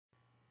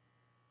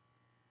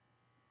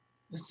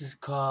This is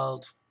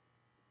called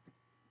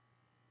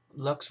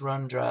Lux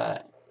Run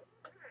Dry.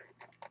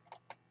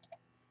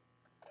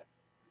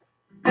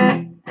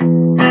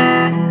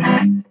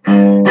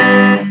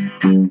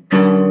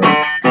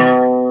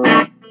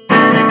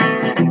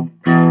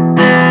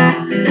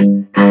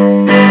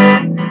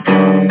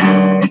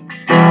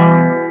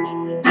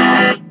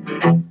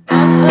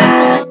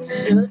 I've been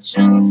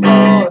searching for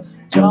a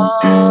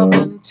job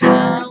in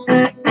town.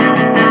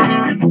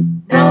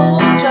 No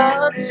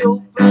jobs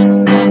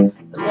open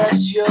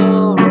unless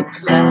you're a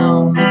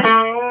clown.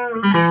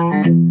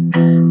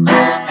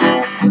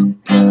 I've been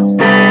looking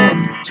for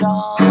a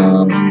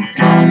job in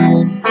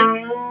town.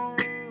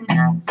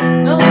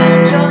 No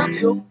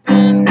jobs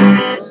open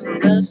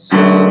unless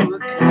you're a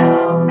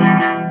clown.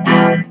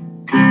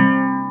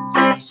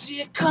 It's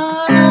the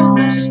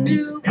economy,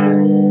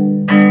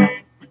 stupid.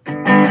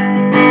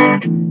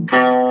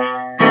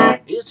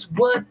 It's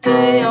what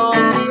they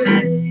all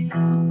say.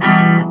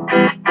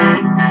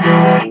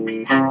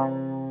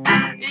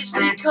 It's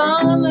the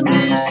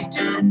economy,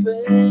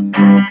 stupid.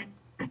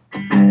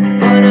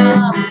 But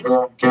I'm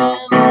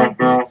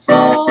looking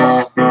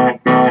for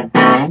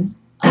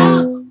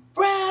a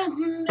brand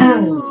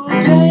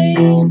new day.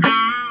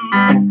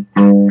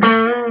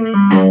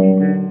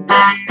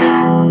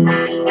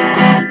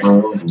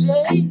 New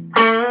day.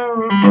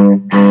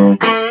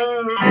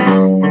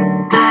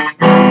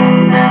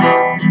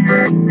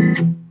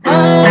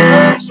 My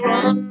books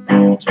run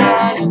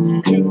dry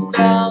in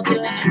 2012.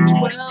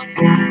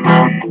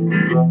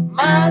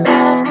 My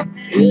life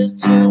appears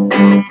to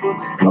be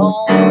put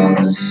on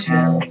the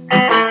shelf.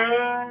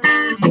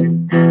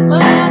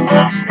 My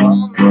books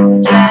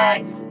run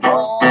dry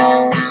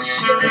on the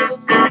shelf.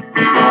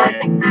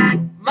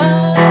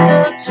 My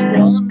books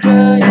run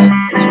dry in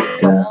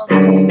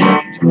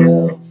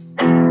 2012.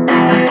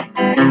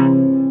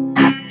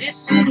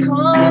 It's the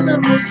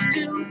economy,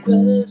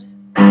 stupid.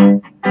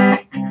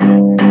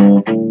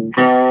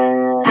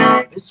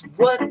 It's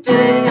what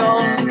they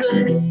all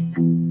say.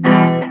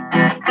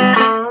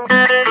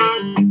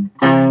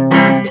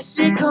 It's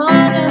the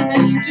economy,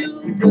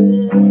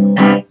 stupid.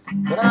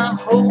 But I'm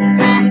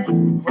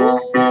hoping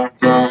for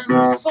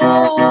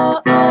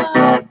a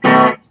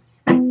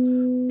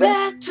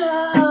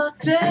better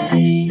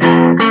day.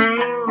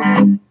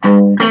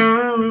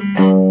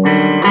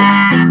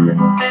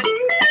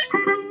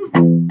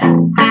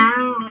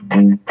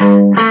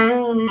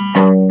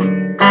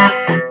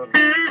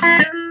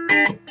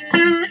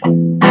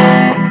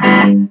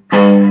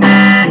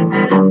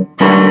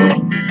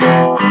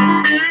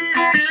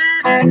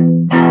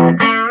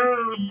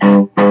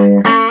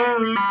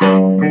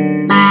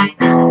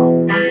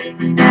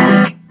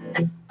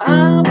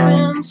 I've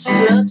been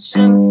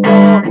searching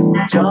for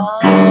a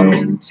job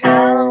in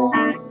town.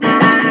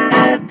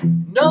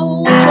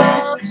 No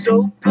jobs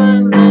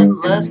open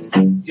unless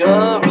you're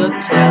a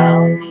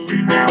clown.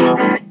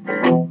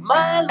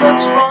 My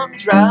luck's run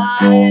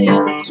dry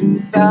in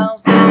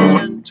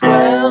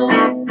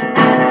 2012.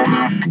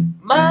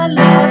 My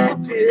life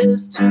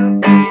appears to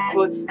be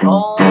put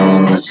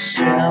on the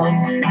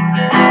shelf.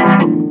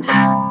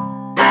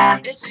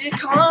 It's the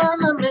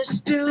economy,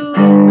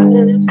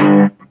 stupid.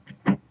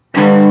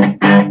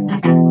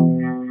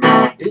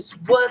 It's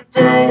what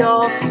they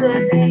all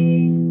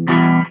say.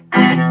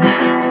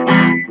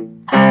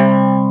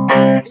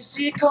 It's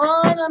the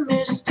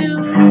economy,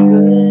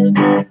 stupid.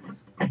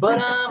 But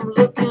I'm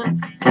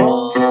looking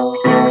for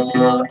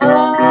a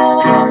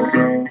brand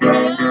new day.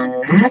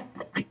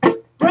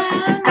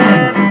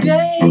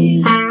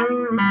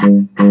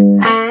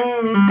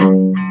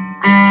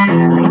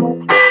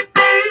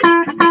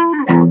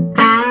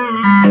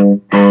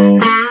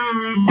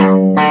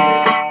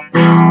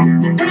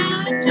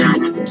 Brand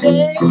new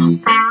day.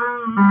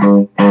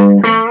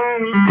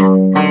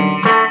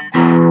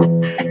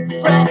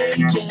 Brand new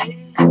day.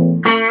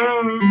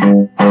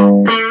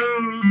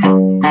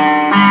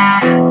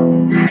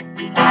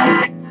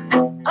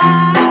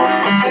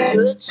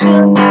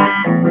 Searching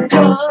for a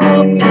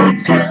job in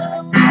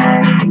town.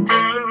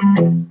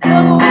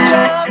 No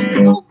jobs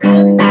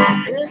open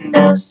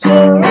unless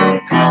you're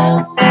a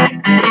clown.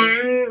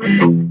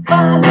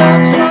 My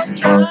luck's run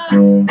dry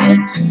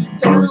in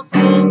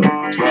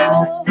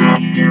 2012.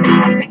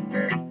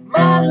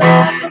 My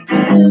life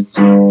appears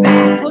to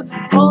be put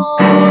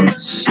on the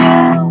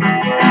shelf.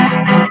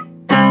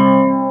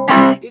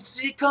 It's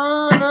the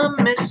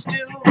economy,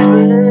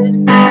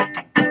 stupid.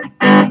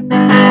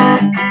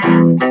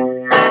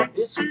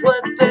 It's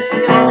what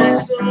they all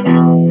say.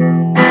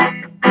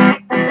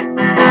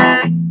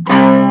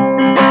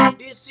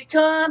 It's the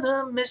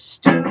economy,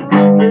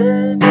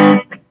 stupid.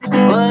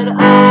 But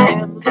I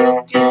am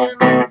looking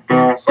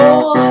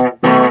for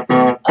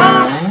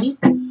a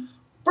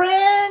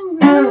brand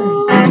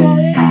new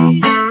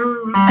day.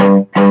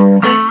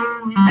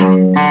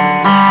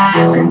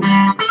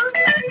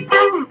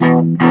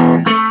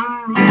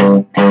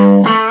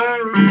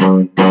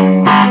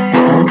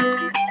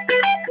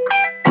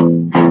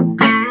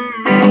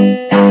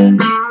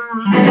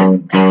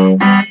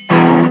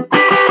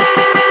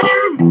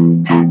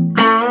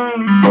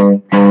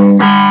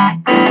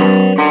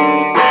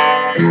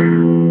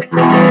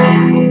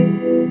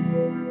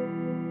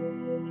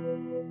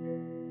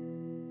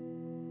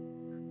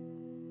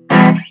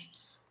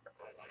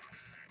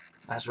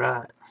 That's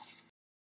right.